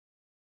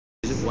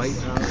Is it white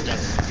now?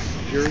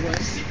 Pure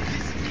white?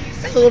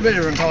 A little bit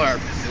different color.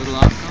 A little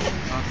off color?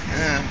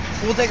 Yeah.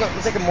 We'll take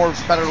a more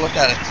better look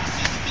at it.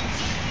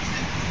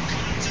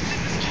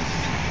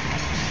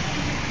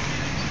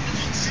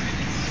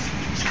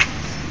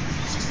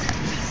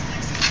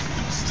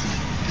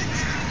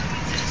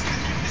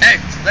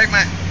 Hey,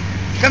 man.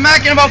 Come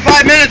back in about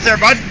 5 minutes there,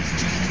 bud.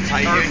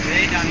 How you doing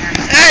today down here?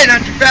 Hey,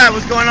 not too bad.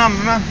 What's going on,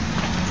 man?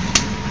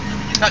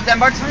 Got $10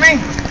 for me?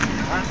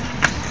 Huh?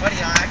 Buddy,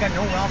 I got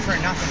no welfare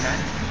or nothing, man.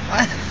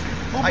 What?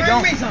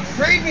 Well, bring me something.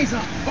 Trade me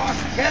something. Fuck,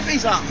 get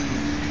me something.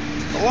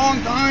 It's a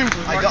long time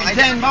for fucking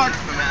 $10,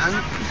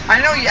 man.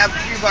 I know you have a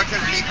few bucks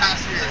every day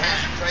pass through your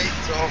hands, right?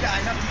 So. Yeah,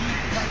 I know.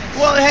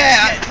 Well, hey,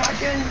 I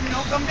fucking,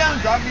 come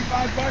down, drop me $5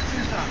 or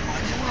something.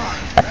 Like, come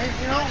on, right?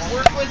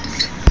 Work with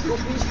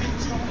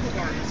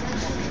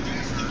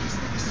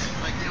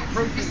like,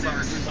 protein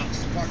bars or something.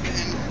 Fucking,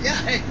 yeah,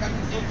 hey, got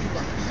me protein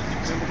bars.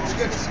 It's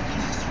good.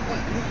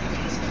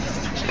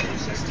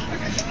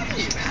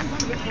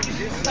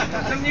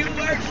 Some new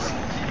words.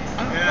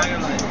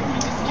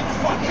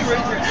 Fucking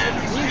raise your hand.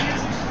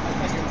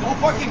 I'll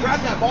fucking grab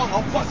that ball and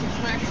I'll fucking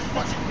smack your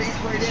fucking face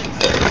right in.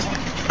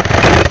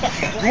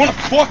 You wanna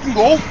fucking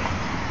go?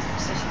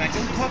 Man,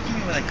 don't talk to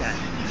me like that.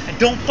 And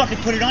don't fucking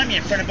put it on me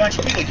in front of a bunch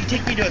of people. You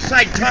take me to a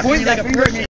side and talk to me like a person.